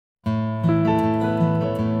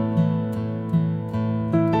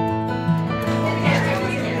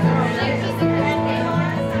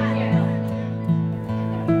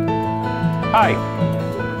Hi.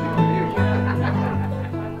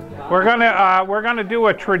 We're gonna do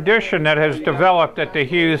a tradition that has developed at the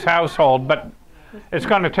Hughes household, but it's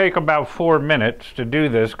going to take about 4 minutes to do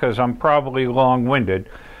this because I'm probably long-winded.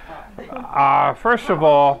 First of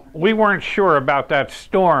all, we weren't sure about that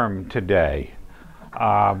storm today.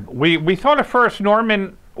 We thought at first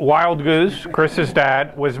Norman Wildgoose, Chris's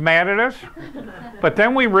dad, was mad at us, but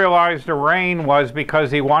then we realized the rain was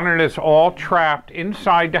because he wanted us all trapped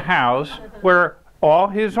inside the house where all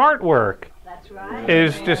his artwork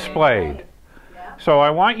is displayed. So I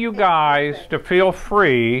want you guys to feel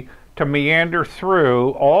free to meander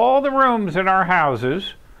through all the rooms in our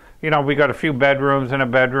houses. You know, we got a few bedrooms and a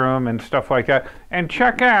bedroom and stuff like that, and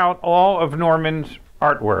check out all of Norman's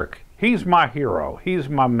artwork. He's my hero. He's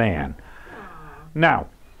my man. Now,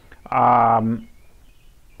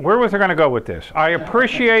 where was I going to go with this? I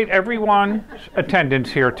appreciate everyone's attendance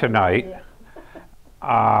here tonight,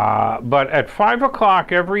 but at 5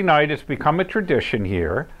 o'clock every night, it's become a tradition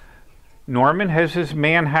here. Norman has his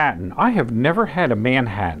Manhattan. I have never had a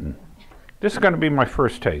Manhattan. This is going to be my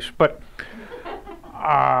first taste. But,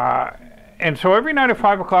 and so every night at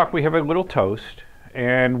 5 o'clock we have a little toast,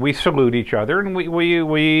 and we salute each other, and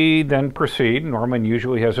we then proceed. Norman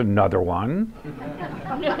usually has another one,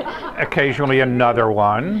 occasionally another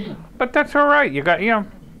one, but that's all right. You got, you know,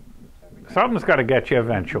 something's got to get you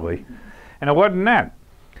eventually, and it wasn't that.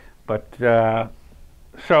 But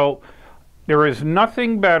so there is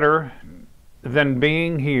nothing better than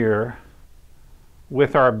being here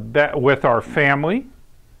with our family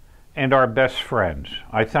and our best friends.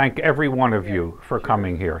 I thank every one of you for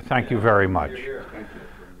coming here. Thank you very much.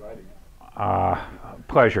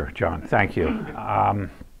 Pleasure, John. Thank you. I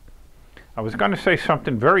was going to say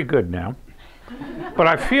something very good now, but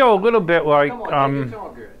I feel a little bit like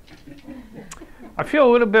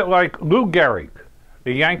Lou Gehrig,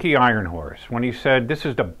 the Yankee Iron Horse, when he said, "This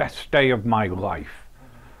is the best day of my life,"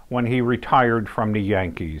 when he retired from the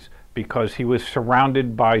Yankees, because he was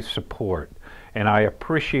surrounded by support. And I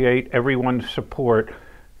appreciate everyone's support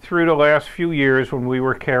through the last few years when we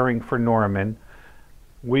were caring for Norman.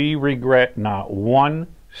 We regret not 1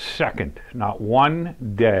 second, not 1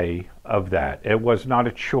 day of that. It was not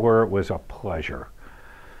a chore, it was a pleasure.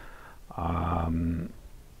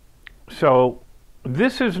 So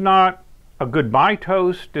this is not a goodbye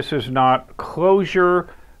toast, this is not closure,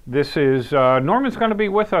 this is, Norman's going to be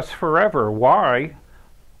with us forever. Why?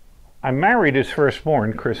 I married his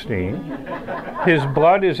firstborn, Christine. His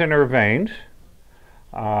blood is in her veins.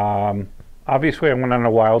 Obviously, I went on a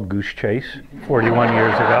wild goose chase 41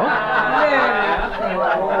 years ago.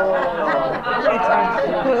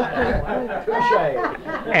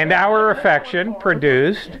 And our affection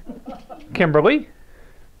produced Kimberly,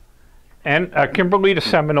 and Kimberly the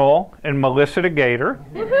Seminole, and Melissa the Gator.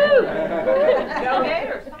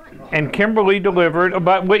 And Kimberly delivered,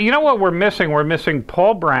 but you know what we're missing? We're missing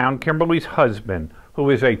Paul Brown, Kimberly's husband, who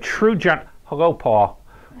is a true hello, Paul,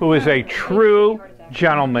 who is a true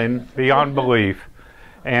gentleman beyond belief.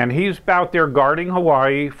 And he's out there guarding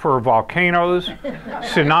Hawaii for volcanoes,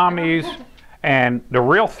 tsunamis, and the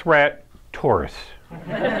real threat, tourists.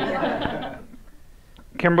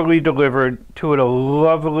 Kimberly delivered two of the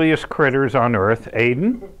loveliest critters on earth,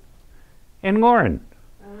 Aiden and Lauren.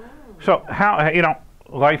 So how, you know,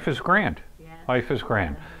 life is grand. Yeah. Life is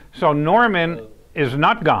grand. So Norman is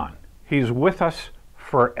not gone. He's with us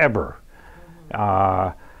forever.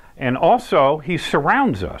 And also, he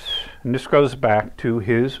surrounds us. And this goes back to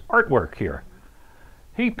his artwork here.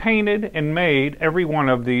 He painted and made every one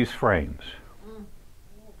of these frames.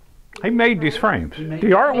 He made these frames.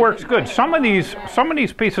 The artwork's good. Some of these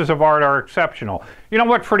pieces of art are exceptional. You know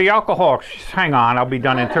what? For the alcoholics, just hang on. I'll be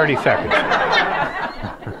done in 30 seconds.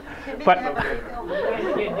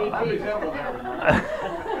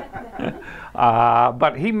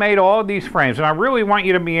 But he made all these frames, and I really want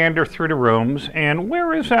you to meander through the rooms. And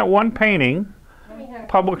where is that one painting?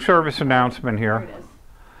 Public service announcement here.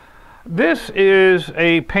 This is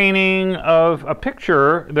a painting of a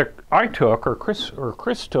picture that I took, or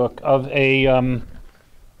Chris took, of a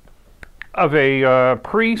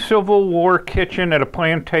pre-Civil War kitchen at a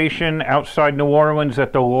plantation outside New Orleans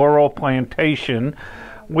at the Laurel Plantation.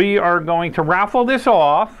 We are going to raffle this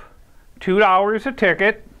off, $2 a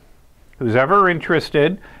ticket, who's ever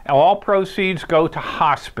interested. All proceeds go to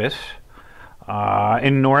hospice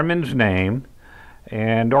in Norman's name,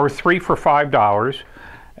 and or 3 for $5.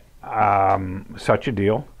 Such a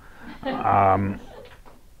deal.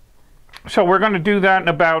 So we're going to do that in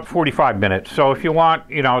about 45 minutes. So if you want,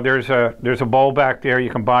 you know, there's a bowl back there.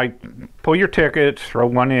 You can pull your tickets, throw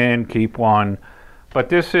one in, keep one. But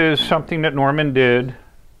this is something that Norman did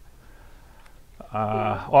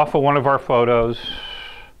off of one of our photos,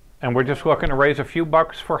 and we're just looking to raise a few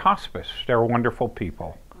bucks for hospice. They're wonderful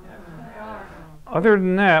people. Other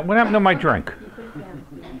than that, what happened to my drink?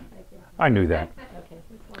 I knew that.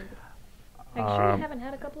 Are you sure you haven't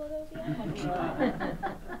had a couple of those yet?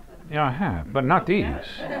 Yeah, I have, but not these.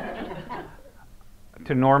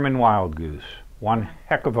 To Norman Wildgoose, one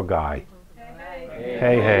heck of a guy.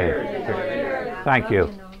 Hey, hey. Thank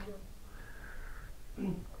you.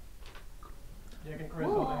 Dick and Chris,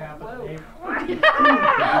 on behalf of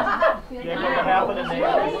the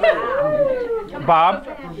neighbors. Bob?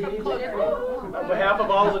 On behalf of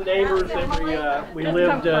all the neighbors that we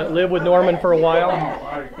lived with Norman for a while.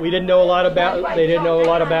 We didn't know a lot about. They didn't know a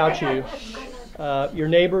lot about you. Your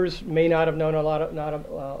neighbors may not have known a lot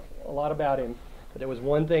about him, but there was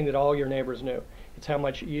one thing that all your neighbors knew. It's how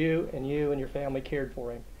much you and your family cared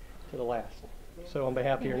for him to the last. So on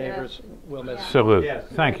behalf of your neighbors, we'll miss you. Salute.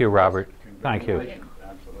 Thank you, Robert. Thank you.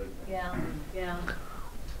 Yeah, yeah.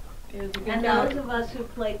 And those of us who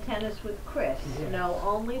played tennis with Chris know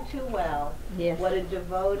only too well what a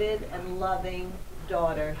devoted and loving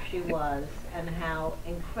daughter she was, and how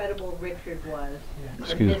incredible Richard was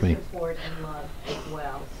in his support and love as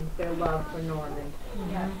well. Their love for Norman.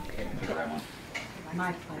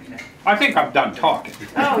 My pleasure. I think I'm done talking.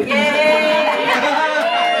 Oh, yay!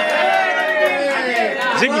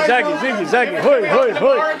 Ziggy, zaggy, ziggy, zaggy, hoy, hoy,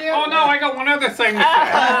 hoy. Oh no, I got one other thing to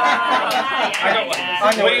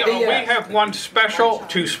say. We have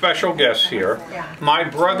two special guests here. My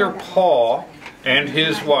brother Paul and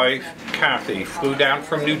his wife Kathy flew down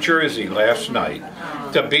from New Jersey last night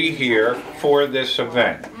to be here for this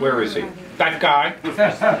event. Where is he? That guy?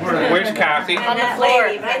 Where's Kathy? On the floor.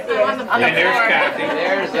 And there's Kathy.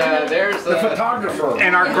 There's the photographer.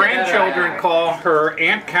 And our grandchildren call her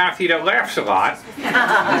Aunt Kathy that laughs a lot.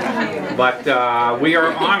 But we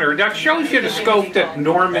are honored. That shows you the scope that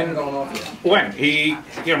Norman went. He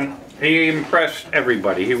impressed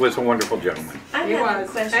everybody. He was a wonderful gentleman. I have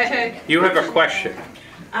a question. You have a question.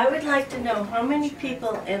 I would like to know how many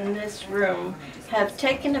people in this room have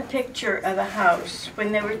taken a picture of a house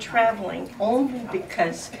when they were traveling only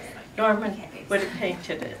because Norman would have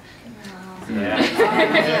painted it.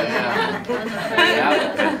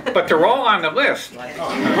 But they're all on the list.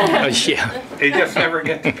 Yeah. They just never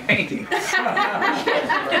get to painting. Excuse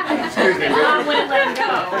me, Mom wouldn't let him go.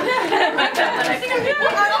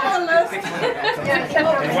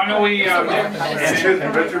 Why don't we... Excuse me,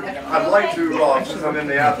 Richard. I'd like to, since I'm in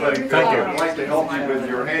the athletic field, I'd like to help you with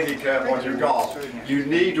your handicap on your golf. You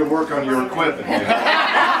need to work on your equipment.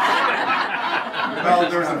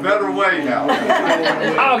 Well, there's a better way now.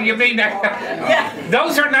 Oh, you mean that? Yeah.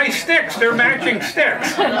 Those are nice sticks. They're matching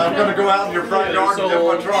sticks. I'm going to go out in your front yard and give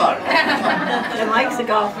them a try. He likes the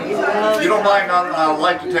golf. You don't mind, I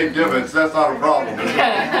like to take divots. That's not a problem.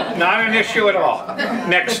 Not an issue at all.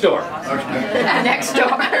 Next door. Okay. Next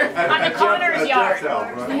door. On the corner's yard.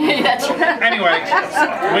 That's right. Anyway,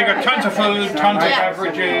 we got tons of food, tons of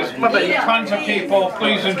beverages, tons of people.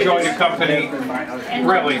 Please enjoy the company.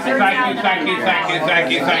 Really, thank you, thank you, thank you,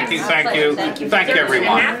 thank you, thank you, thank you. Thank you,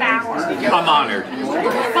 everyone. I'm honored.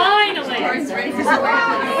 Finally.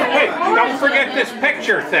 Hey, don't forget this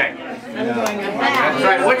picture thing. That's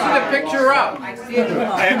right. What's the picture of? It's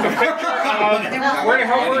a picture of... Where the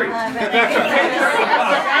hell were you? That's a picture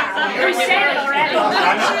of... We said it already.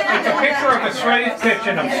 It's a picture of a slave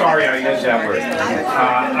kitchen. I'm sorry I used that word.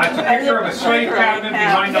 It's a picture of a slave cabinet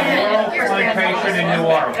behind the Laurel Plantation in New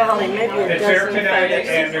Orleans. It's there today,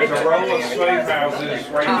 and there's a row of slave houses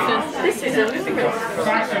right here. This is a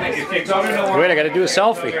Fascinating. If you go to New Orleans... Wait, I got to do a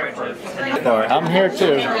selfie. I'm here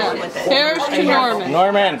too. Here's to Norman.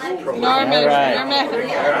 Norman. Norman. All right. Norman.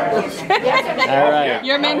 All right.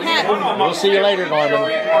 You're Manhattan. We'll see you later, Norman.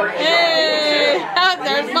 Hey! Oh,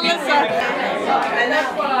 there's Melissa. I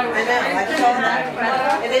know. I saw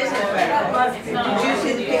that. It is incredible. Did you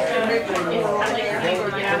see the picture of Richard?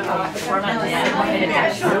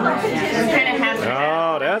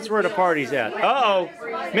 Oh, that's where the party's at. Uh-oh.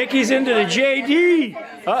 Mickey's into the JD.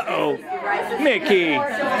 Uh-oh. Mickey.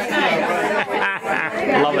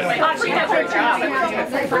 Love it.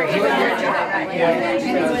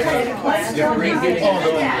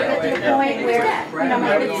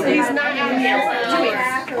 He's not out here for 2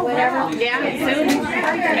 weeks. Or whatever. Yeah, soon.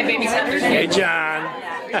 My baby's Thursday. Hey, John.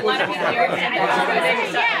 A lot of people here.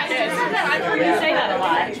 I've heard you say that a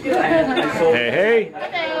lot. Hey, hey.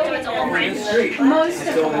 It's all French. Most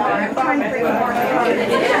of them are.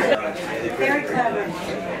 Very clever.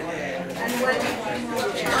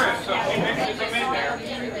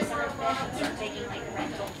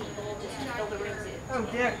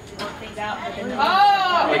 Oh,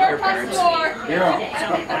 here comes more.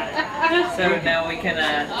 So now we can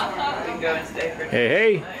go and stay for.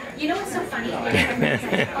 Hey, You know what's so funny?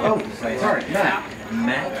 Oh, sorry, Matt.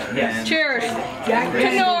 Yes. Cheers. To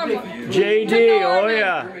Norma. JD, oh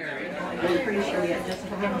yeah. Pretty sure we had just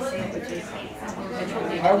sandwiches.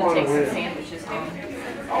 I want to win. Sandwiches home.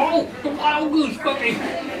 Oh, the Wildgoose cookie.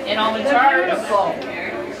 And all the jars.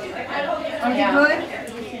 Are you good?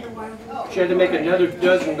 She had to make another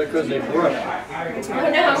dozen because they broke.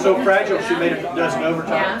 So fragile, she made a dozen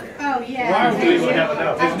overtime. Oh, yeah. We would have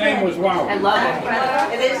enough. His name was Wild. I love it.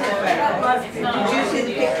 It is incredible. Did you see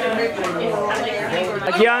the picture?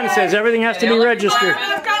 Like Jan says, everything has to be registered.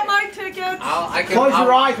 I've got my tickets. Close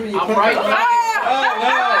your eyes when you put it.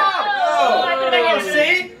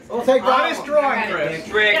 See? We'll take Nice drawing, Chris.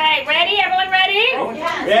 Rick. Okay, ready? Everyone ready?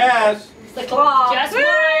 Yes. The claw. Just one.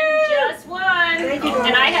 Just one.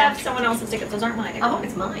 And I have someone else's tickets. Those aren't mine. Oh,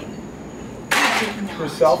 it's mine. You're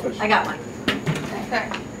selfish. I got mine.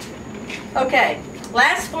 Okay,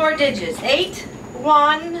 last four digits. 8,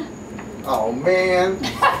 1, Oh, man.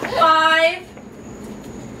 5,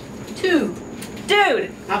 2.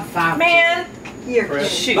 Dude, I'm fine. man, you're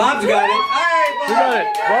Chris. Bob's got it. You got it.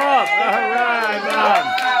 Bob. All right, Bob.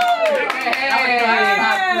 You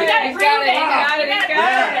gotta prove it. You gotta prove it.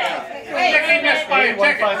 Wait, he missed by a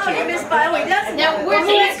ticket. Oh, you missed by only doesn't. Now, where's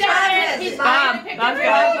He's he got it? He's Bob's got it.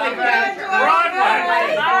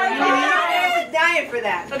 Broadway. Dying for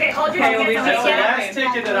that. Okay, hold your Okay, well, tickets. That's the last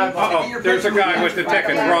ticket that I bought. Uh-oh, there's a guy with the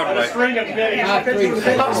ticket, A Broadway. string of pennies.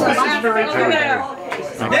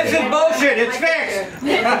 This is bullshit. It's fixed.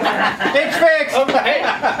 It's fixed. Okay.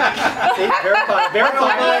 Verify.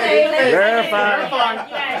 Verify. Verify.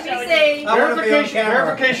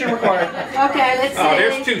 Verification required. Okay, let's see. Oh,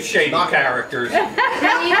 there's two shady characters. 3, 5,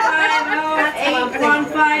 8, 1,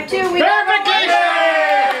 5, 2. We Verification!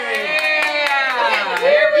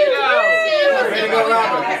 Here we go. Way to go,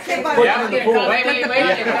 Robert.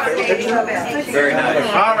 Very nice.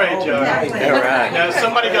 All right, Joe. All right. Now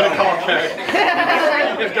somebody got to call Karen.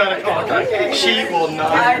 You've got to call Karen. She will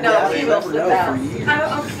not. I know, she will slip out.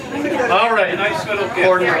 All right. Nice little gift.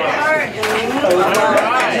 All right.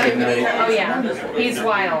 Oh yeah, he's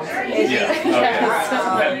wild. I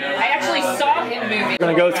actually saw him moving. We're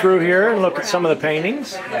going to go through here and look at some of the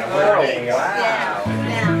paintings. Now, so it'd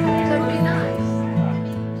be nice.